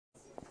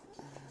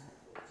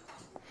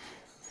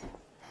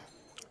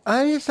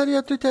Allez, salut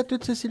à toutes et à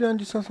toutes, c'est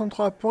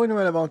Sylvaindu63 pour une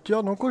nouvelle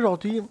aventure. Donc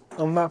aujourd'hui,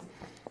 on va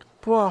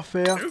pouvoir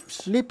faire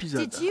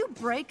l'épisode. Did you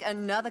break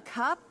another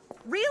cup?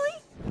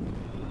 Really?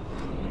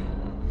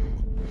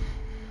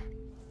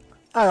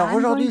 Alors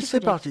aujourd'hui, c'est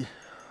parti.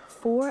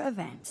 4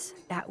 events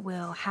that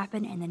will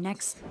happen in the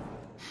next.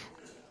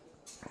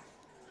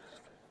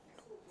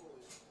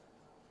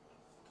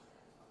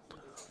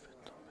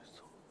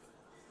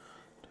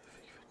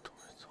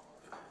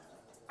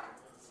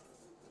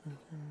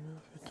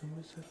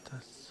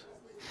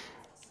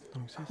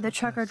 The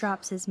trucker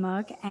drops his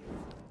mug and...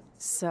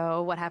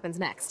 So, what happens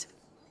next?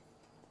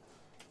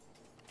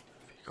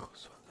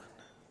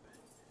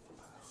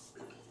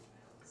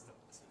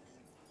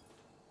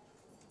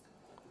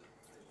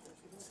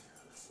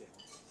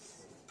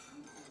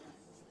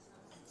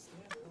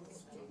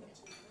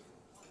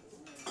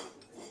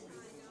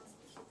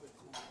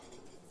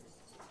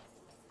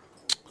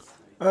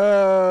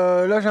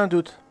 Là j'ai un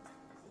doute.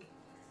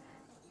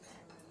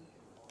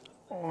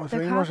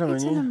 The cop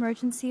gets an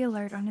emergency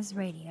alert on his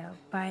radio,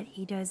 but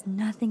he does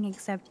nothing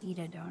except eat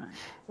a donut.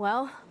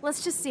 Well,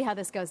 let's just see how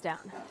this goes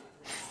down.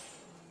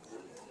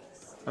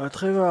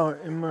 Trevor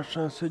et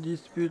machin se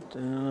disputent,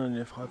 il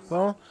est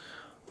frappant.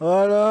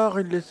 Alors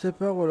il les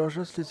sépare ou alors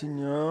juste les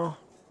ignore.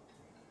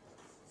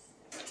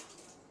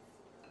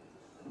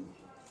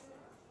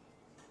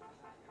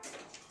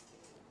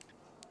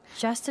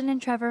 Justin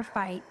and Trevor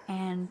fight,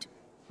 and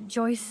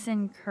Joyce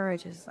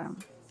encourages them.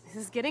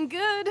 This is getting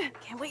good.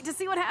 Can't wait to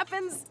see what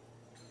happens.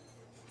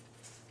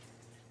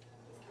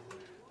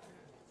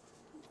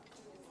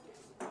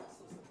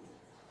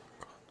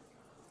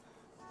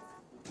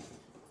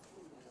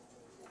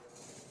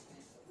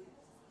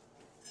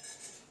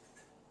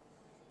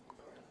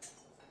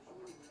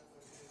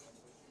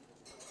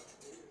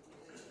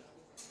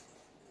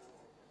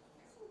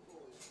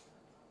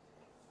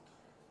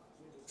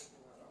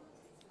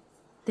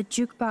 The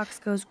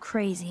jukebox goes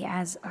crazy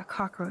as a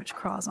cockroach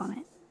crawls on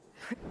it.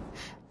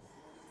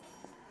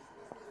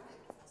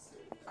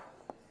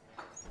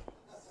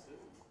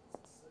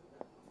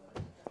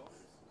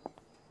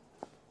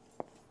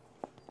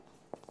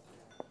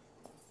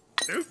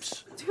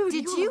 Oops. Dude,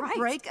 did you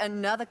break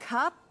another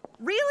cup?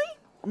 Really?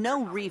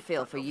 No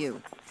refill for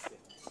you.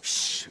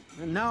 Shh.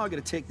 Now I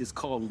gotta take this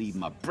call and leave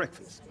my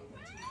breakfast.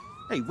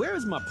 Hey, where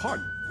is my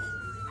partner?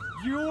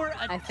 You're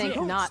a I think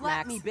Don't not,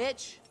 slap Max. me,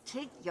 bitch.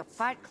 Take your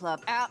fight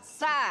club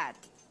outside.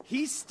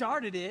 He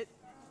started it.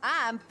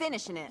 I'm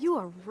finishing it. You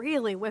are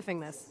really whiffing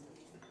this.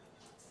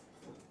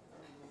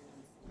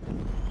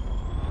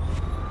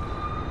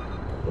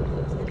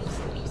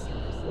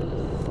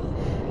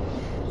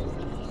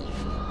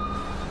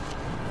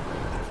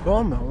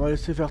 Bon, bah, on va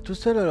laisser faire tout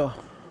seul alors.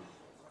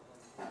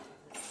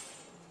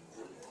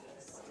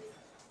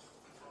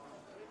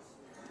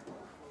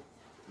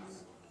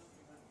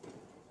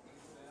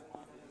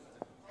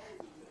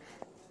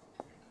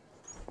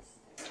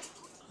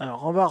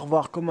 Alors, on va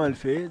revoir comment elle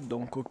fait.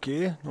 Donc, ok.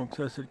 Donc,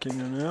 ça, c'est le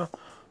camionneur.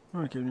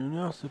 Non, le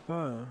camionneur, c'est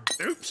pas...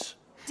 Oops.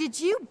 Did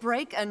you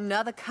break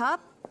another cup?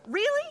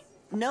 Really?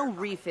 No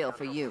refill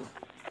for you.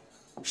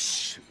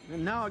 Shh.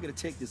 Now I gotta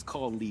take this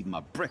call and leave my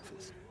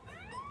breakfast.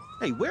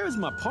 Hey, where is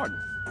my partner?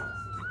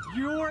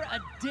 You're a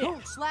dick.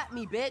 Don't slap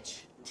me, bitch.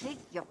 Take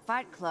your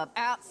fight club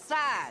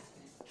outside.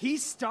 He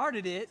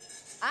started it.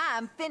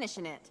 I'm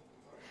finishing it.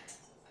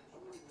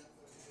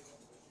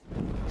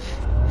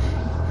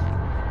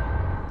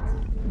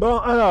 Bon,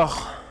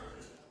 alors...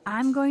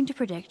 I'm going to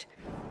predict.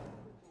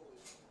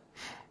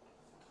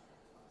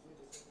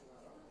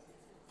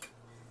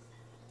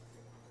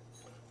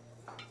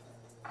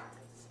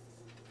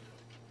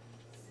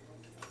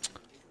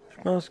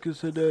 Je pense que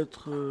ça doit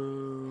être...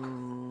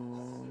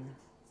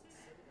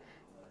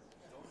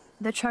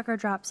 The trucker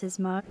drops his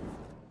mug.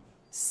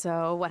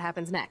 So, what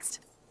happens next?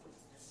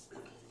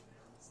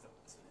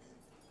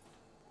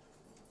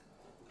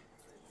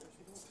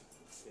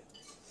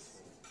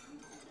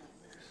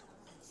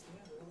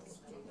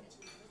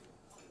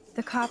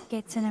 The cop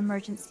gets an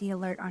emergency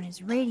alert on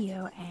his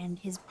radio, and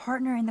his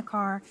partner in the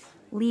car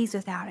leaves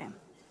without him.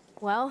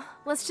 Well,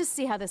 let's just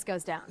see how this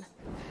goes down.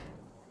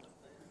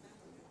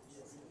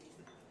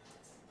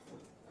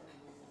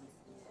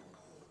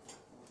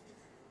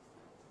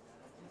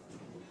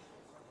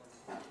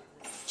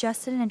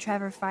 Justin and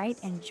Trevor fight,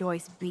 and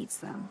Joyce beats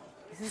them.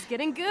 This is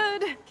getting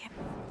good.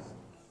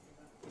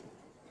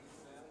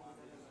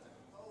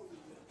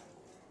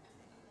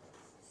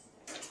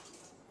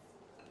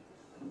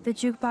 The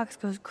jukebox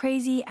goes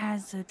crazy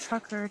as the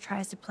trucker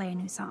tries to play a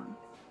new song.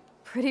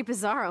 Pretty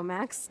bizarro,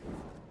 Max.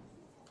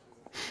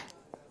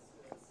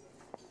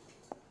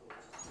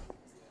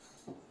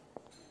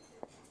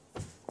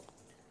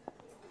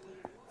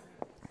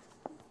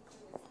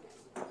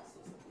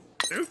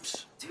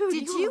 Oops. Dude,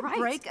 did you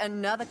break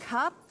another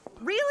cup?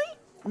 Really?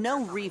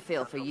 No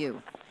refill for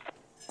you.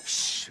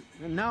 Shh.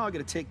 Now I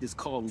gotta take this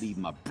call and leave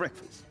my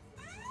breakfast.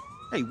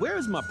 Hey, where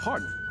is my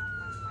partner?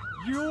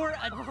 You're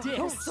a dick.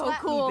 Don't so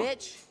slap cool. me,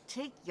 bitch.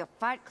 Take your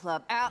fight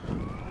club out.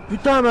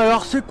 Putain, mais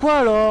alors c'est quoi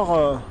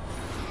alors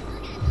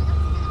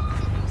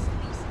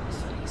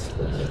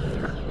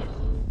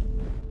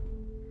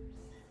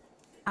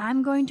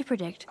I'm going to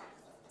predict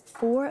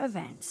 4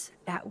 events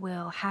that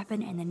will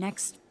happen in the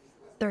next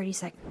 30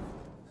 seconds.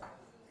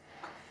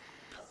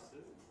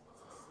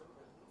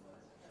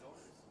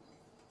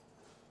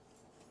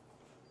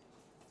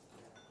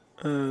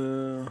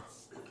 Je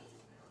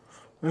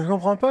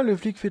comprends pas, le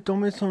flic fait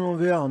tomber son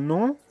verre,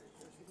 non.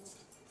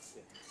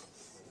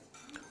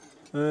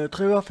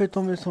 Trevor fait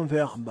tomber son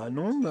verre, bah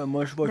non, bah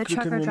moi je vois The que le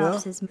trucker camionneur.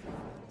 drops his...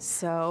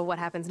 So, what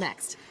happens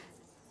next?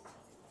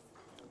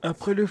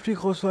 Après le flic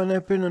reçoit un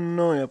appel,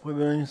 non, et après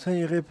ben, ça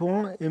il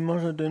répond et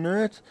mange un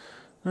donut.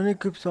 On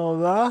écoute ça en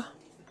va.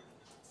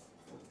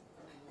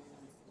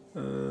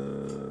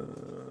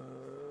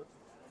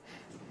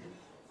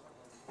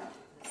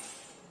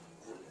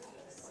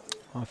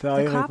 On va faire The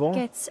il cop répond.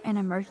 gets an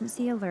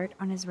emergency alert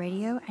on his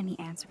radio and he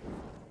answers.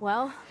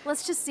 Well,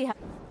 let's just see how...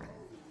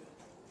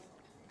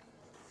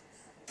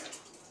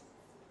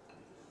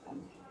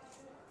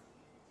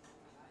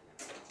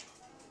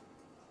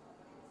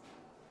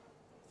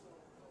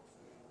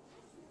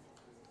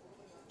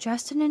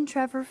 Justin and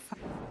Trevor fight.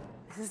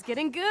 This is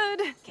getting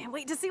good. Can't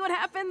wait to see what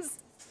happens.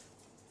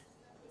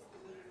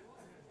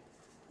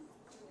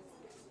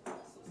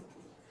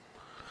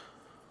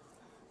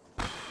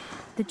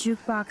 The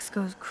jukebox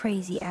goes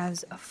crazy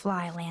as a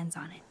fly lands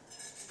on it.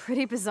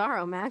 Pretty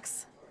bizarro,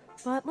 Max.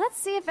 But let's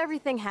see if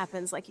everything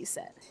happens like you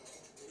said.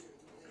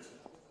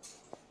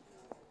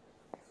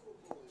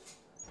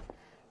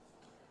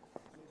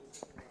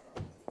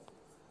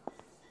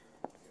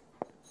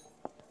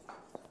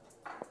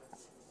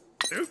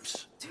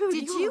 Oops. Dude,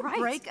 Did you you were right.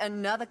 break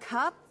another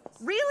cup?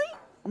 Really?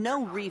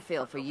 No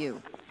refill for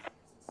you.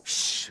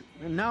 Shh.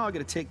 And now I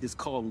gotta take this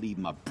call and leave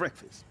my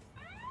breakfast.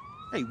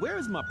 Hey, where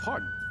is my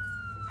partner?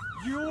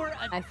 You're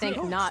a I think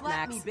dick. not,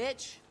 Slap Max. me,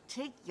 bitch.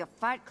 Take your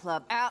fight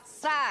club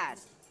outside.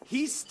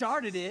 He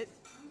started it.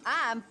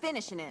 I'm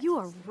finishing it. You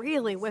are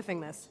really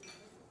whiffing this.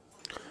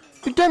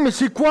 Putain, mais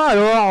c'est quoi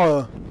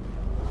alors?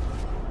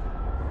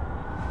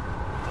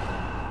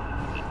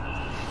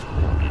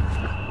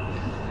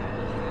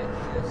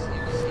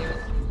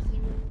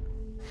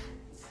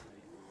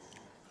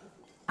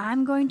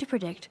 I'm going to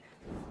predict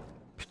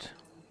Putain.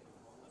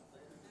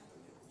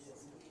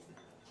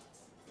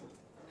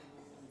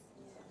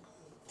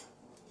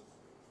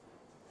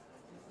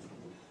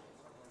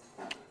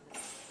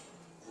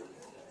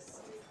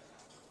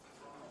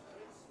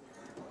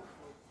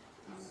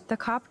 the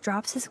cop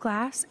drops his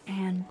glass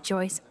and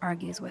Joyce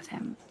argues with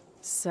him.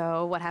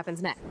 So, what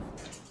happens next?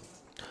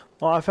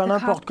 On va faire The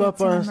n'importe cop quoi gets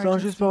pour an l'instant,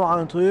 emergency. juste pour voir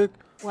un truc.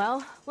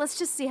 Well, let's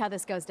just see how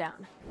this goes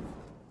down.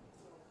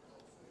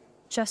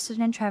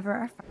 Justin and Trevor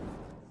are fighting.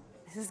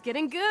 This is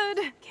getting good.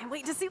 Can't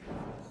wait to see...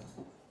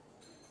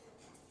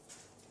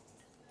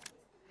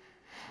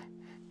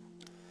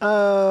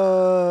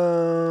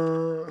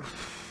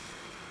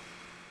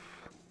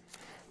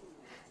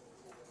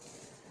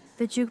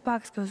 The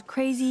jukebox goes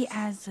crazy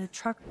as the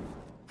truck...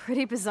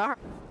 Pretty bizarre.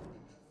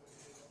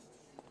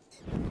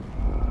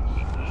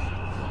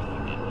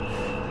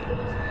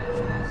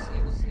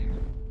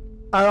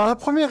 Alors la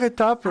première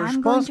étape, je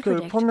I'm pense going to que la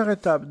predict. première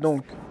étape,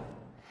 donc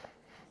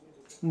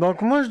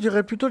moi je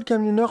dirais plutôt le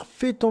camionneur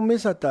fait tomber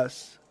sa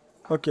tasse.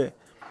 Ok.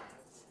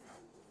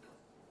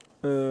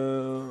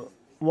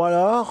 Ou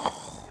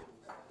alors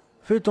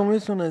fait tomber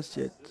son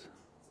assiette.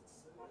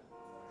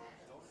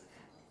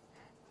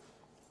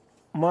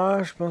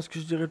 Moi je pense que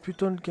je dirais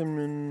plutôt le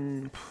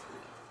camionneur.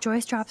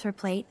 Joyce drops her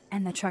plate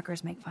and the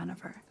truckers make fun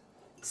of her.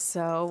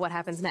 So, what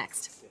happens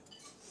next?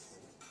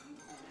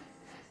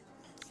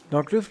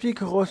 Donc le flic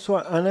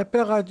reçoit un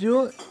appel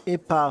radio et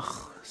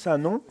part, ça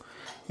non,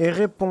 et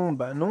répond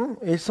bah non,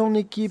 et son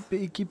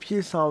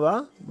équipier s'en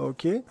va, bah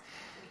ok.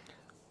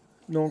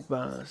 Donc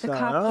bah The ça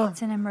cop là.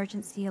 gets an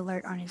emergency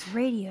alert on his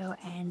radio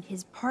and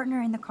his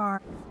partner in the car.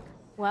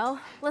 Well,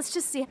 let's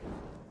just see...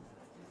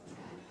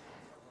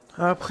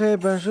 Après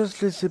ben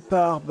juste les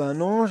sépare, bah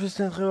non,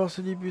 Justin Trevor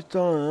se dit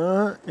putain,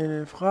 hein, et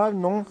les frappe,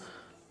 non.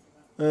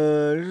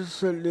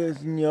 Juste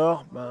les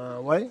ignore, bah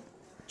ouais.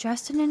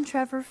 Justin and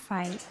Trevor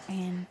fight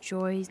and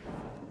Joyce...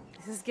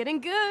 This is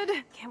getting good.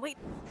 Can't wait...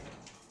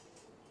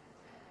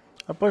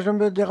 Après j'aime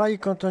bien des rails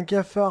quand un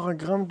cafard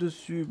grimpe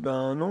dessus,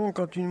 ben non,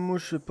 quand une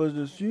mouche se pose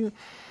dessus,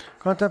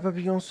 quand un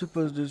papillon se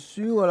pose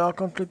dessus, ou alors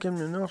quand le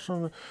camionneur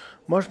change...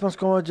 Moi je pense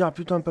qu'on va dire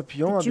plutôt un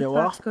papillon, on va The bien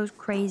voir. jukebox goes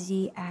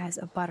crazy as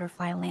a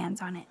butterfly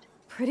lands on it.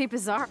 Pretty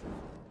bizarre.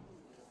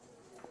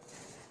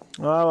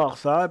 On va voir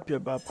ça, et puis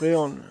bah, après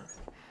on...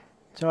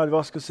 Tiens, on va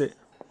voir ce que c'est.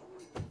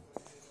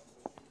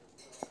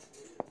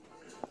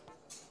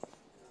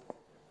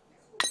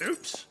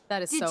 Oops.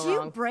 That is Did so you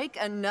wrong. break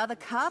another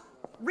cup?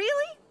 Really?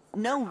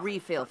 No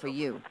refill for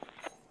you.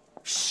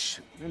 Shh.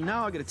 And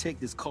now I gotta take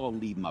this call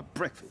and leave my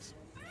breakfast.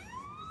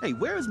 Hey,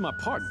 where is my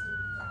partner?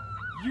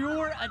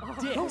 You're a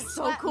dick. So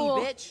Slap cool.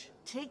 me, bitch.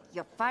 Take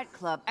your fight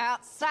club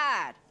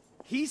outside.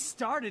 He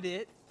started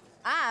it.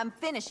 I'm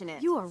finishing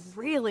it. You are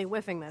really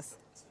whiffing this.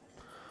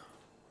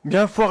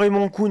 Bien foiré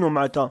mon coup, non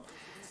mais attends.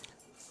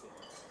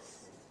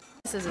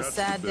 This is a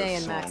sad day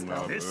in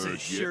Maxville. This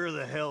is sure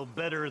the hell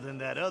better than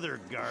that other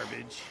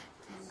garbage.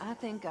 I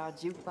think our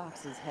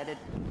jukebox is headed.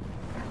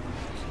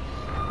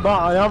 Bon,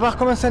 allez, on va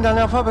recommencer une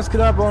dernière fois parce que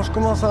là, bon, je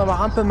commence à en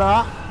avoir un peu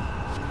marre.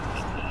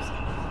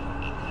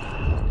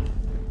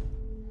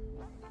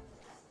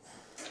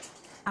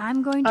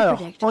 I'm going to Alors,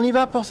 predict. on y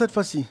va pour cette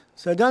fois-ci.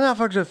 C'est la dernière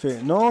fois que je fais,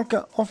 donc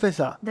on fait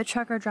ça. The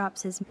trucker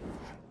drops his.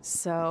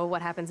 So,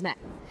 what happens next?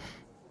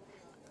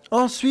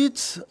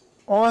 Ensuite,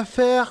 on va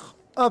faire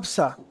hop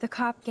ça. The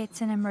cop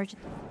gets an emergency.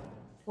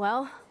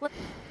 Well,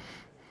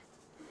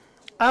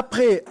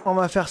 Après, on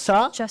va faire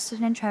ça.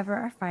 Justin and Trevor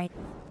are fighting.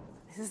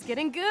 this is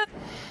getting good.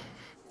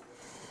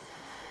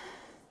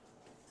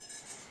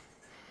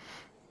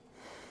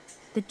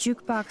 The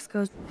jukebox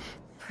goes.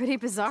 Pretty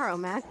bizarro,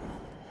 Mac.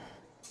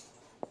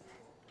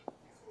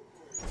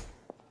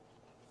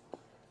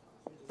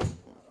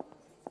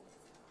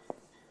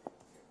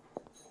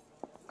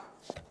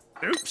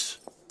 Oops.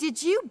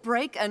 Did you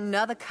break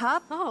another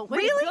cup? Oh, way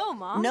to really? go,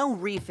 Mom. No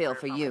refill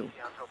for you.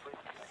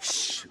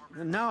 Shh.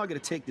 Now I gotta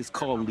take this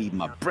call and leave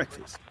my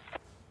breakfast.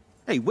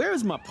 Hey, where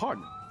is my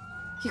partner?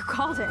 You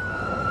called it.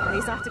 Now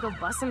he's off to go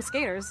bust some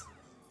skaters.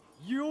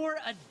 You're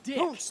a dick.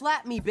 Don't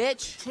slap me,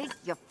 bitch. Take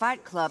your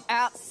fight club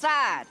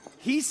outside.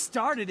 He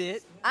started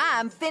it.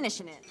 I'm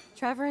finishing it.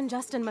 Trevor and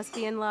Justin must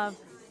be in love.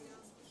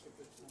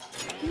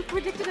 You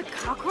predicted a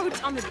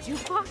cockroach on the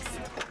jukebox?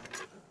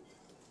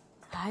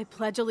 I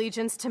pledge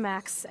allegiance to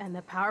Max and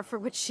the power for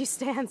which she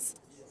stands.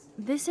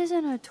 This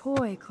isn't a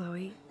toy,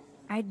 Chloe.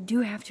 I do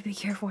have to be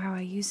careful how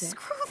I use it.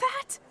 Screw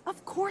that!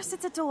 Of course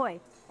it's a toy.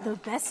 The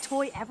best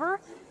toy ever?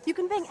 You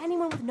can bang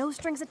anyone with no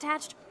strings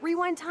attached,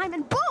 rewind time,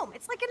 and boom!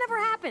 It's like it never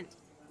happened.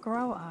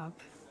 Grow up.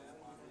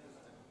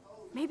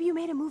 Maybe you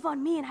made a move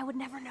on me and I would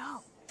never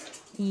know.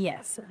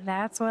 Yes,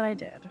 that's what I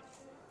did.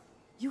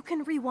 You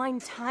can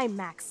rewind time,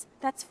 Max.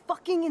 That's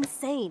fucking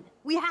insane.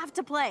 We have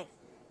to play.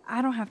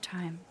 I don't have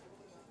time.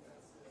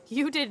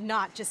 You did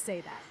not just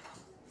say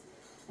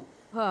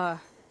that.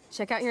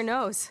 Check out your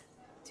nose.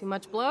 Too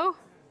much blow?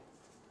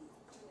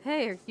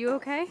 Hey, are you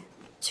okay?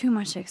 Too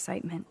much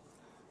excitement.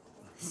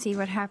 See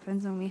what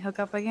happens when we hook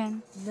up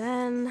again?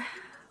 Then,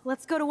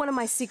 let's go to one of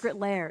my secret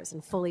lairs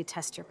and fully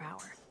test your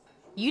power.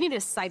 You need a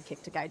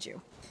sidekick to guide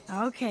you.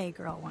 Okay,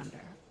 Girl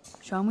Wonder.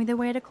 Show me the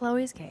way to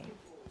Chloe's cave.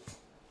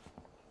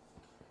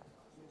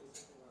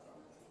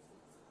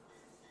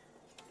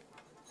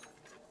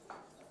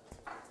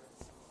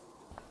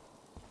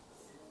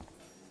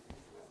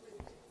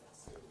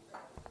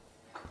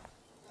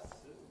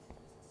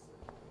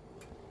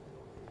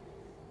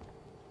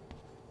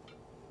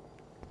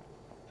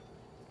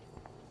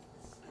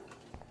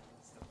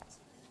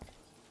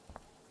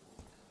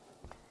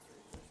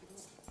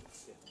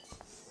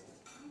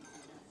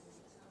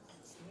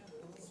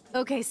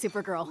 Okay,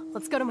 Supergirl,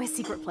 let's go to my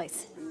secret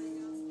place.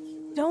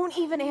 Don't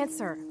even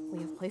answer. We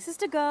have places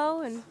to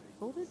go and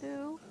people to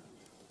do.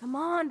 Come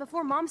on,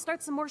 before Mom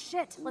starts some more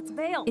shit. Let's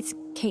bail. It's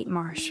Kate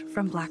Marsh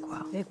from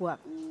Blackwell. Big whoop.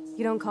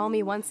 You don't call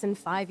me once in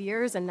 5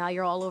 years and now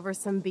you're all over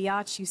some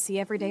biatch you see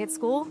every day at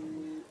school?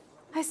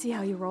 I see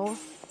how you roll.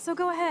 So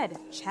go ahead,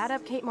 chat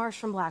up Kate Marsh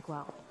from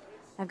Blackwell.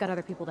 I've got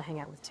other people to hang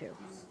out with too.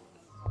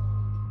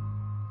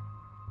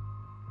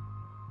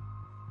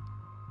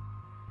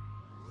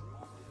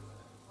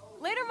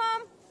 Later,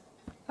 Mom!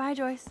 Bye,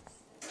 Joyce.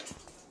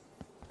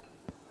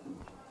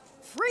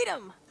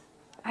 Freedom!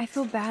 I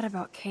feel bad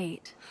about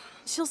Kate.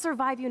 She'll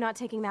survive you not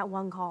taking that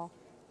one call.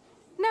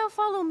 Now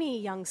follow me,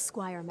 young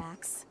Squire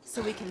Max,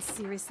 so we can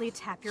seriously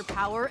tap your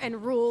power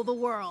and rule the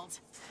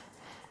world.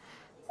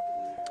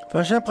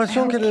 Enfin, j'ai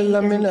l'impression qu'elle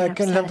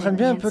l'entraîne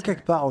bien un peu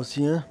quelque part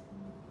aussi, hein.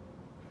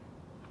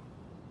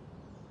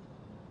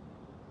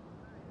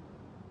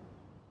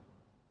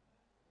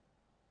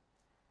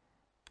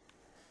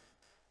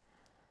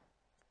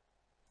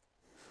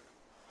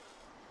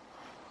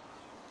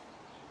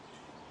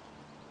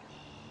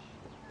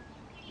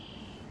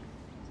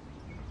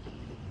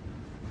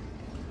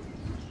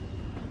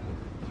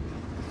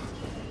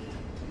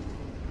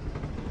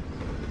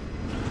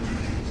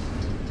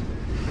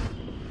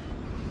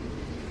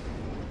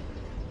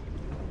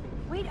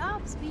 Wait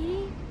up,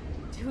 Speedy.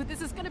 Dude,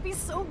 this is gonna be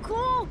so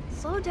cool!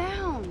 Slow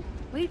down.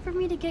 Wait for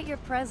me to get your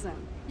present.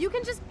 You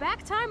can just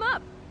back time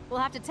up.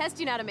 We'll have to test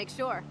you now to make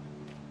sure.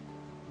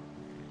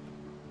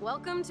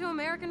 Welcome to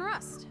American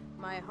Rust,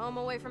 my home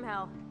away from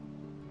hell.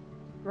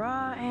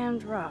 Raw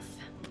and rough.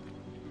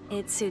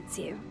 It suits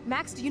you.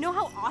 Max, do you know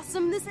how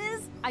awesome this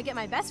is? I get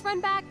my best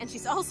friend back, and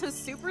she's also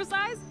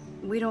supersized.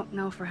 We don't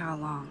know for how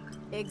long.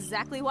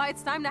 Exactly why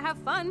it's time to have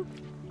fun.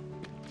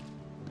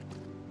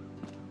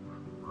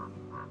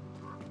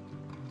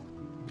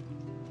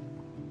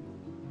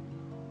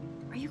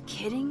 Are you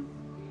kidding?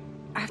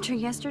 After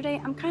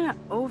yesterday, I'm kinda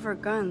over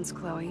guns,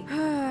 Chloe.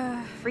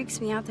 Freaks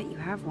me out that you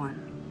have one.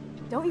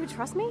 Don't you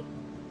trust me?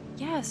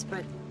 Yes,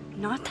 but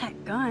not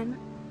that gun.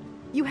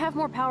 You have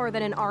more power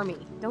than an army.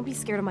 Don't be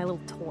scared of my little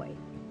toy.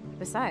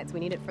 Besides, we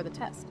need it for the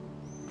test.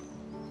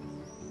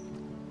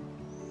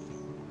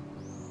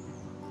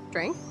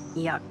 Drink?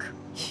 Yuck.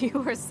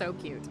 You are so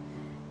cute.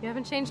 You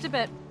haven't changed a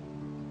bit.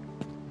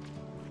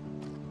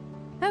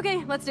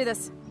 Okay, let's do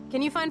this.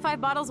 Can you find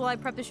 5 bottles while I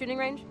prep the shooting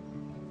range?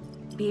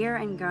 Beer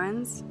and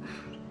guns?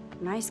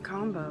 Nice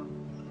combo.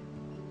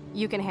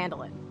 You can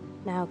handle it.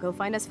 Now go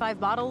find us 5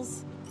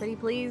 bottles, pretty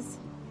please.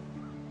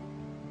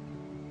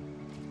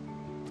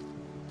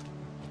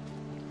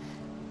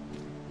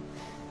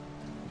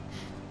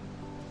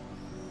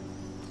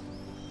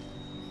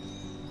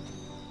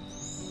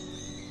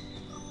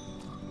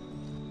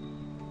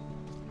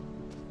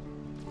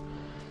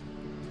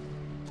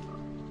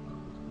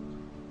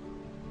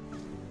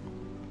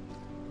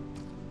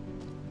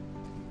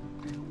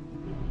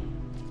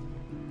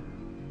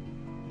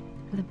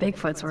 The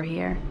Bigfoots were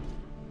here.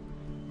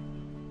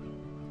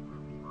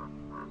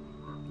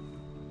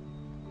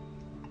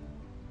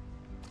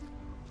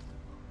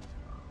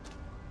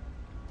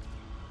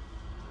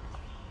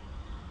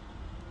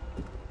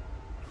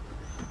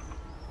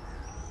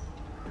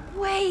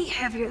 Way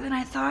heavier than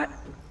I thought.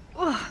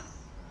 Ugh.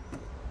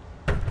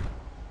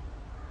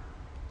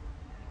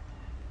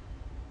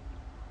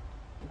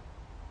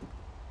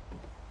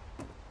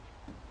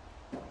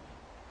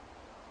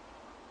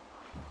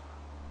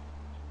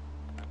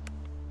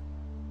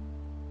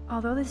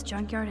 Although this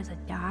junkyard is a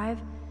dive,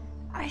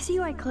 I see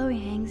why Chloe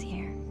hangs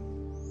here.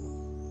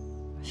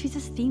 She's a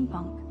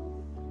steampunk.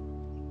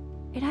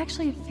 It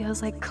actually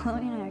feels like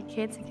Chloe and I are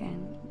kids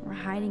again. We're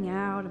hiding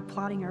out and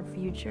plotting our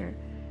future.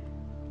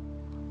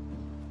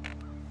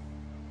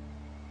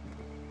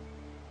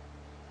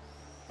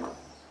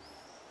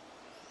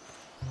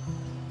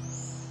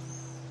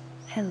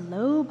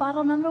 Hello,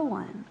 bottle number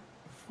 1.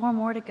 4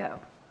 more to go.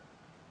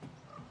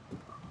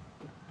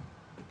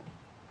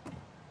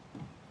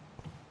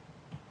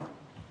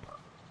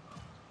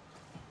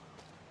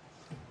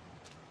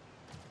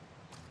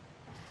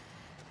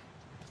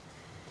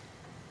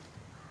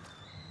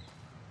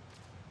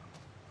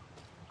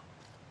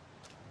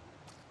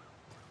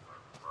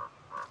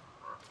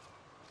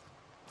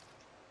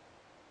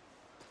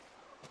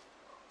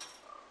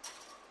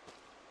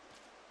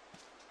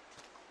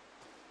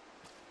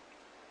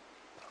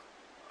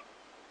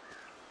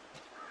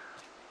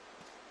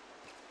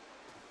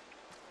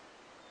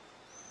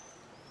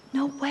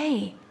 No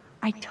way!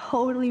 I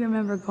totally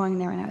remember going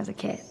there when I was a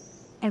kid.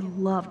 I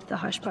loved the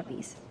Hush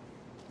Puppies.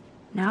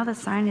 Now the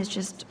sign is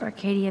just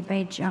Arcadia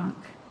Bay junk.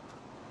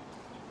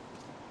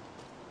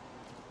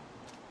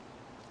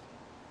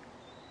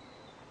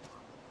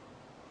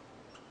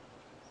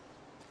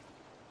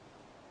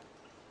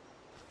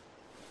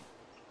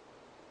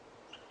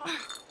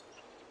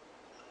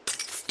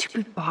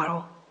 Stupid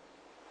bottle.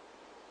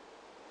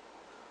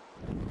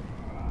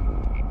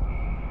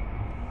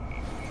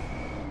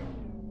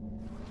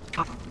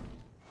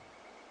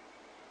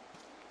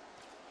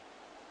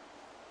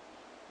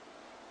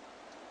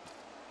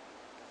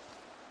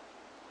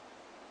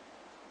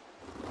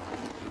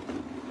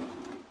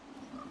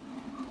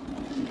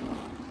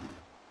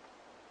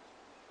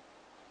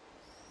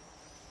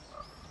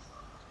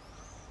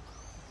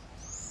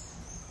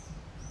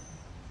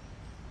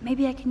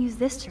 Maybe I can use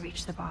this to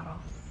reach the bottle.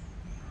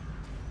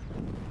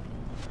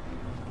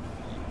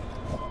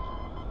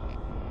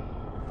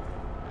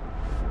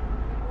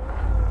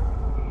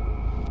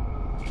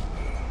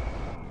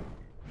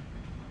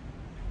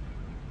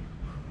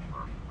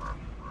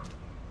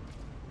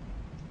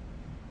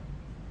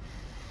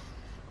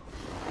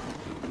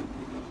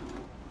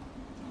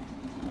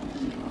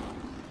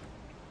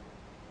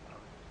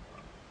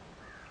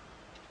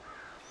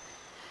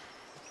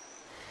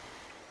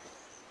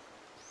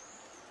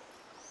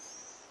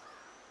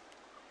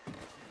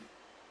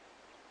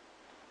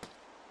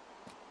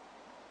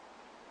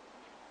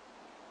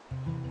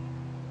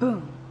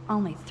 Boom.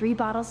 Only 3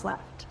 bottles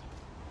left.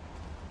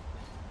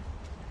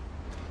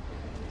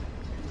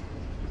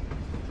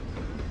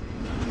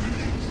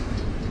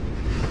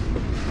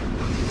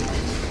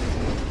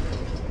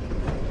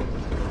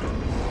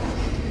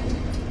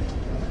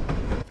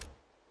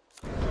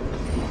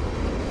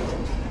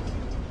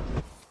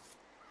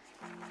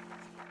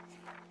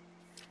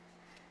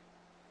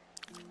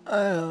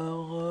 Alors,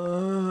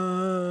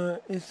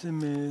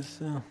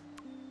 SMS.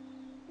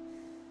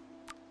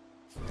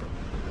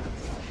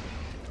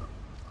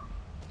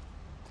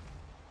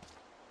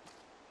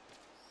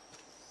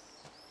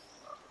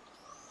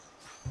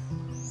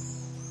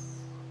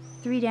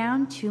 Three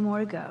down, 2 more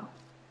to go.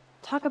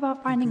 Talk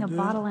about finding a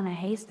bottle in a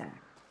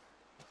haystack.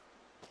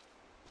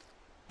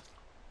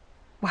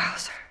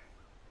 Wowzer.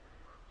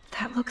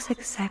 That looks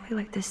exactly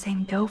like the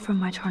same doe from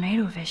my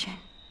tornado vision.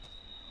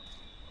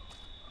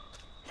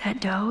 That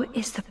doe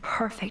is the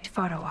perfect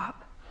photo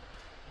op.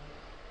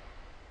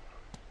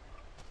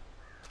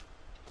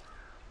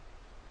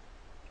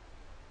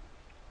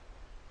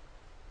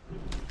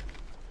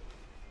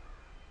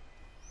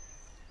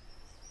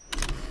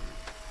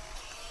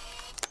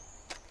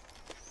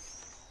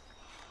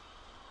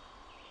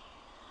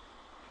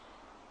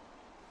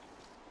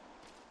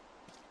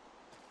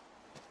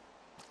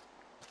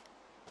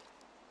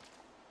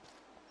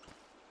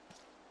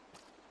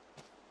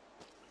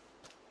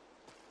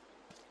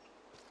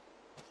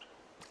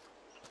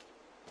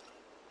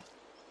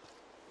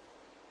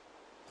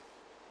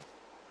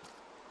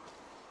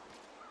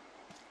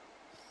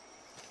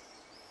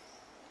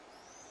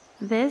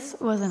 This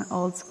was an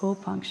old school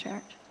punk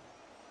shirt.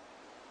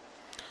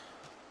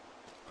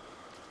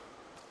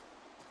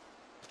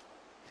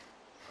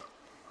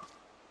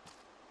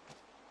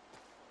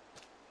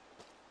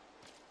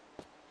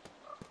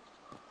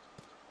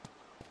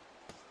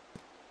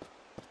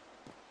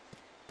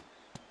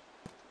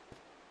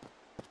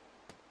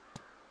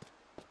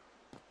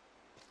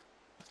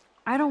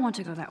 I don't want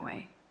to go that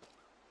way.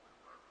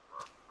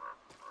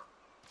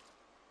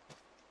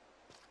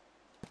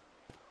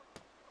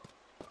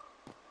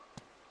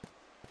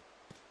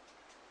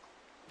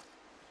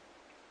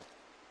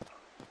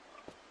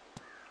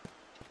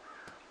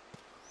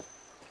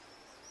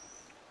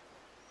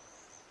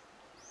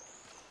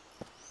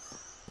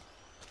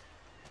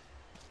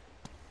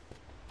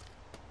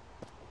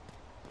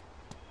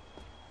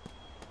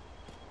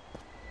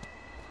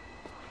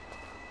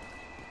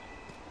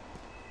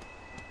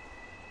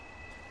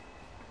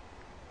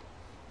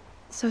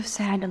 So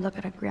sad to look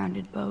at a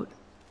grounded boat.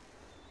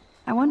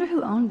 I wonder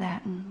who owned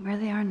that and where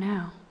they are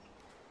now.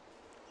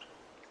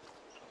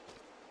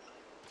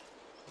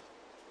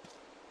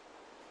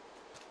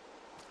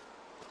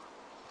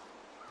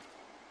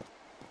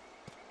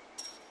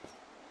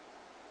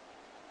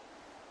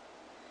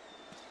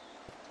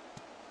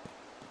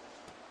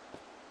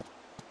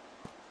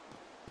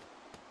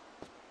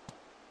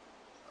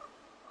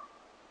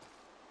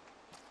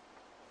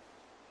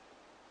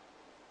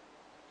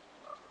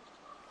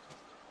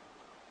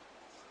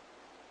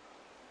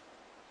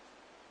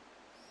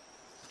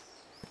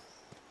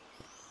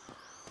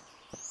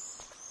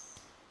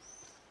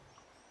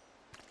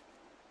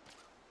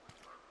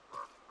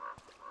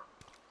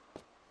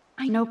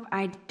 Nope,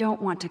 I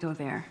don't want to go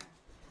there.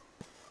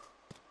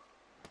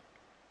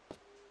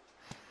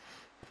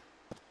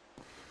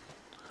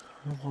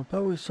 Je ne comprends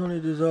pas où sont les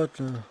deux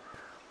autres. Là.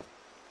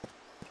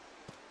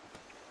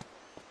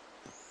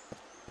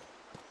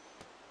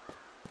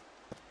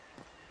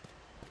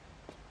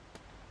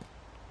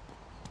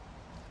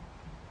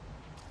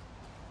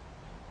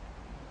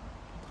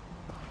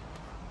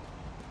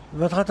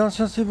 Votre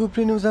attention s'il vous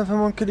plaît, nous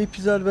informons que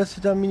l'épisode va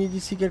se terminer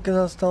d'ici quelques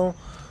instants.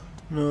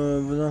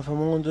 Nous vous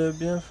informons de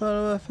bien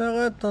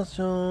faire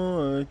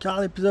attention,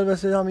 car l'épisode va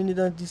se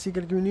terminer d'ici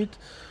quelques minutes.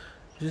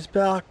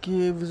 J'espère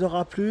qu'il vous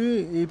aura plu,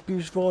 et puis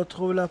je vous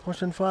retrouve la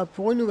prochaine fois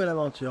pour une nouvelle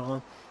aventure.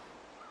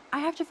 I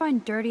have to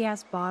find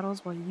dirty-ass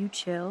bottles while you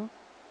chill?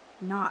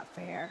 Not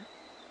fair.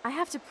 I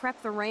have to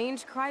prep the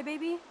range,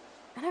 crybaby.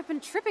 And I've been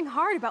tripping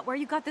hard about where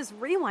you got this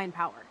rewind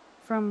power.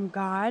 From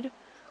God?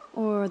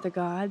 Or the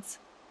gods?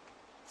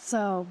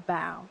 So,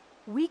 bow.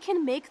 We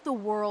can make the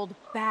world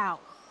bow.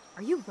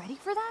 Are you ready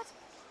for that?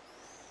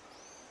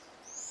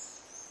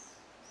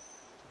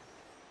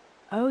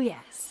 Oh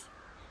yes.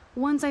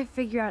 Once I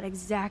figure out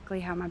exactly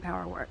how my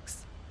power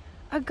works.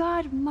 A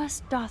god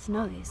must doth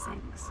know these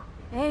things.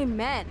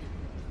 Amen.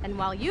 And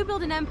while you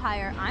build an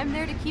empire, I'm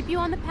there to keep you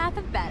on the path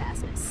of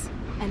badassness.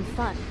 And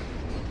fun.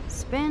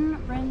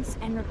 Spin, rinse,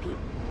 and repeat.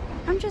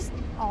 I'm just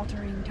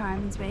altering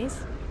time and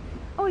space.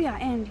 Oh yeah,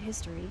 and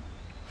history.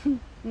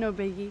 No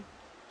biggie.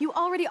 You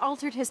already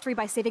altered history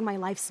by saving my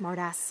life,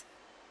 smartass.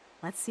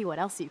 Let's see what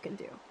else you can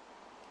do.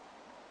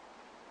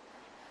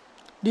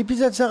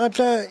 L'épisode s'arrête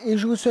là et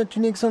je vous souhaite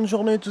une excellente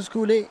journée, tout ce que vous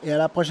voulez, et à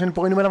la prochaine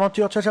pour une nouvelle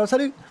aventure. Ciao ciao,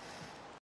 salut!